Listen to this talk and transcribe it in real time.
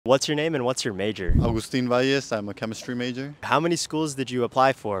What's your name and what's your major? Agustin Valles, I'm a chemistry major. How many schools did you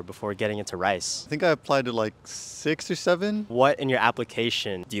apply for before getting into Rice? I think I applied to like 6 or 7. What in your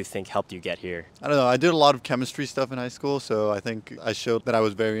application do you think helped you get here? I don't know, I did a lot of chemistry stuff in high school, so I think I showed that I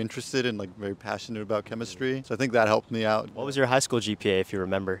was very interested and like very passionate about chemistry. So I think that helped me out. What was your high school GPA if you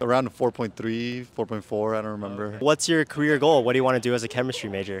remember? Around a 4.3, 4.4, I don't remember. What's your career goal? What do you want to do as a chemistry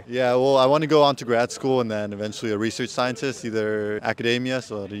major? Yeah, well, I want to go on to grad school and then eventually a research scientist, either academia,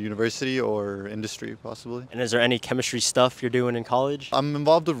 so at a university, or industry possibly. And is there any chemistry stuff you're doing in college? I'm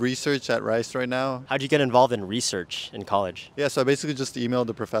involved with research at Rice right now. How'd you get involved in research in college? Yeah, so I basically just emailed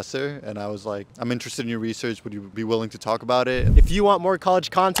the professor and I was like, I'm interested in your research, would you be willing to talk about it? If you want more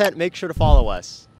college content, make sure to follow us.